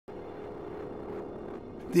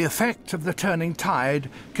The effect of the turning tide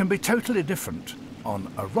can be totally different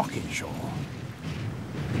on a rocky shore.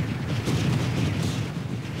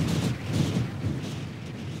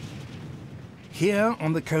 Here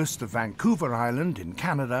on the coast of Vancouver Island in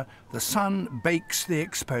Canada, the sun bakes the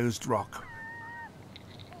exposed rock.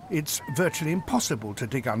 It's virtually impossible to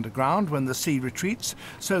dig underground when the sea retreats,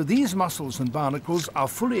 so these mussels and barnacles are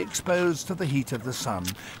fully exposed to the heat of the sun,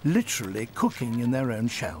 literally cooking in their own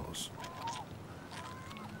shells.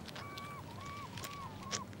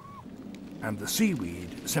 And the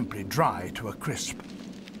seaweed simply dry to a crisp.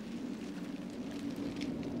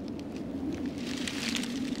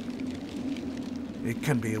 It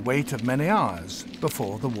can be a wait of many hours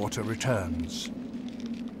before the water returns.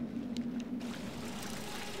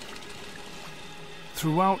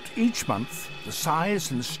 Throughout each month, the size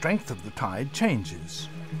and strength of the tide changes.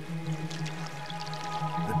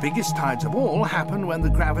 The biggest tides of all happen when the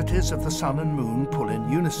gravities of the sun and moon pull in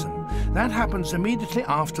unison. That happens immediately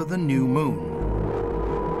after the new moon.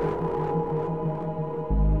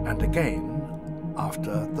 And again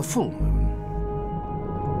after the full moon.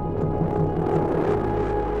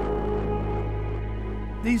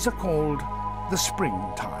 These are called the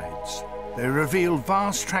spring tides. They reveal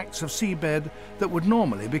vast tracts of seabed that would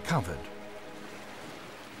normally be covered.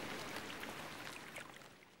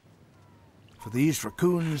 For these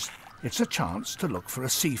raccoons, it's a chance to look for a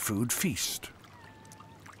seafood feast.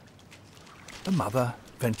 The mother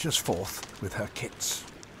ventures forth with her kits.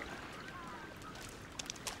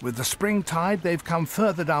 With the spring tide, they've come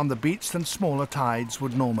further down the beach than smaller tides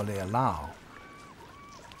would normally allow.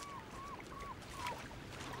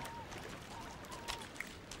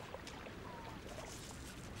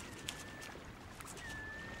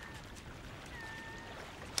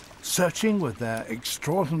 Searching with their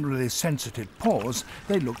extraordinarily sensitive paws,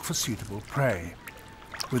 they look for suitable prey.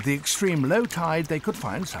 With the extreme low tide, they could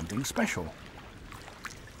find something special.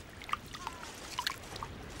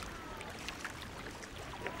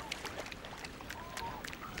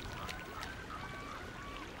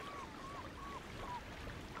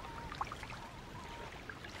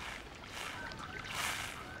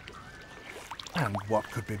 And what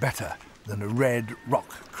could be better than a red rock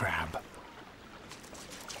crab?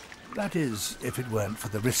 That is, if it weren't for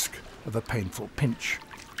the risk of a painful pinch.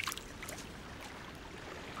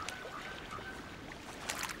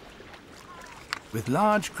 With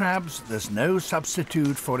large crabs, there's no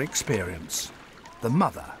substitute for experience. The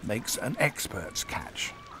mother makes an expert's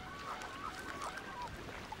catch.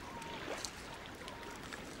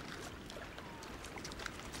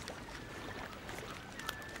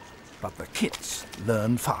 But the kits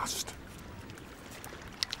learn fast.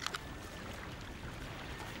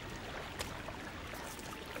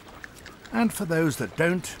 And for those that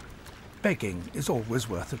don't, begging is always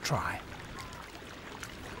worth a try.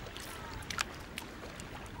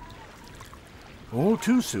 All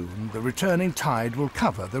too soon, the returning tide will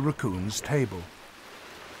cover the raccoon's table.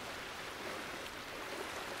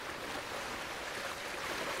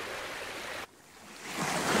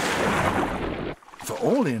 For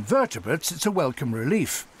all invertebrates, it's a welcome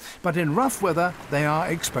relief, but in rough weather, they are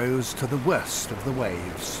exposed to the worst of the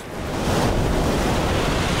waves.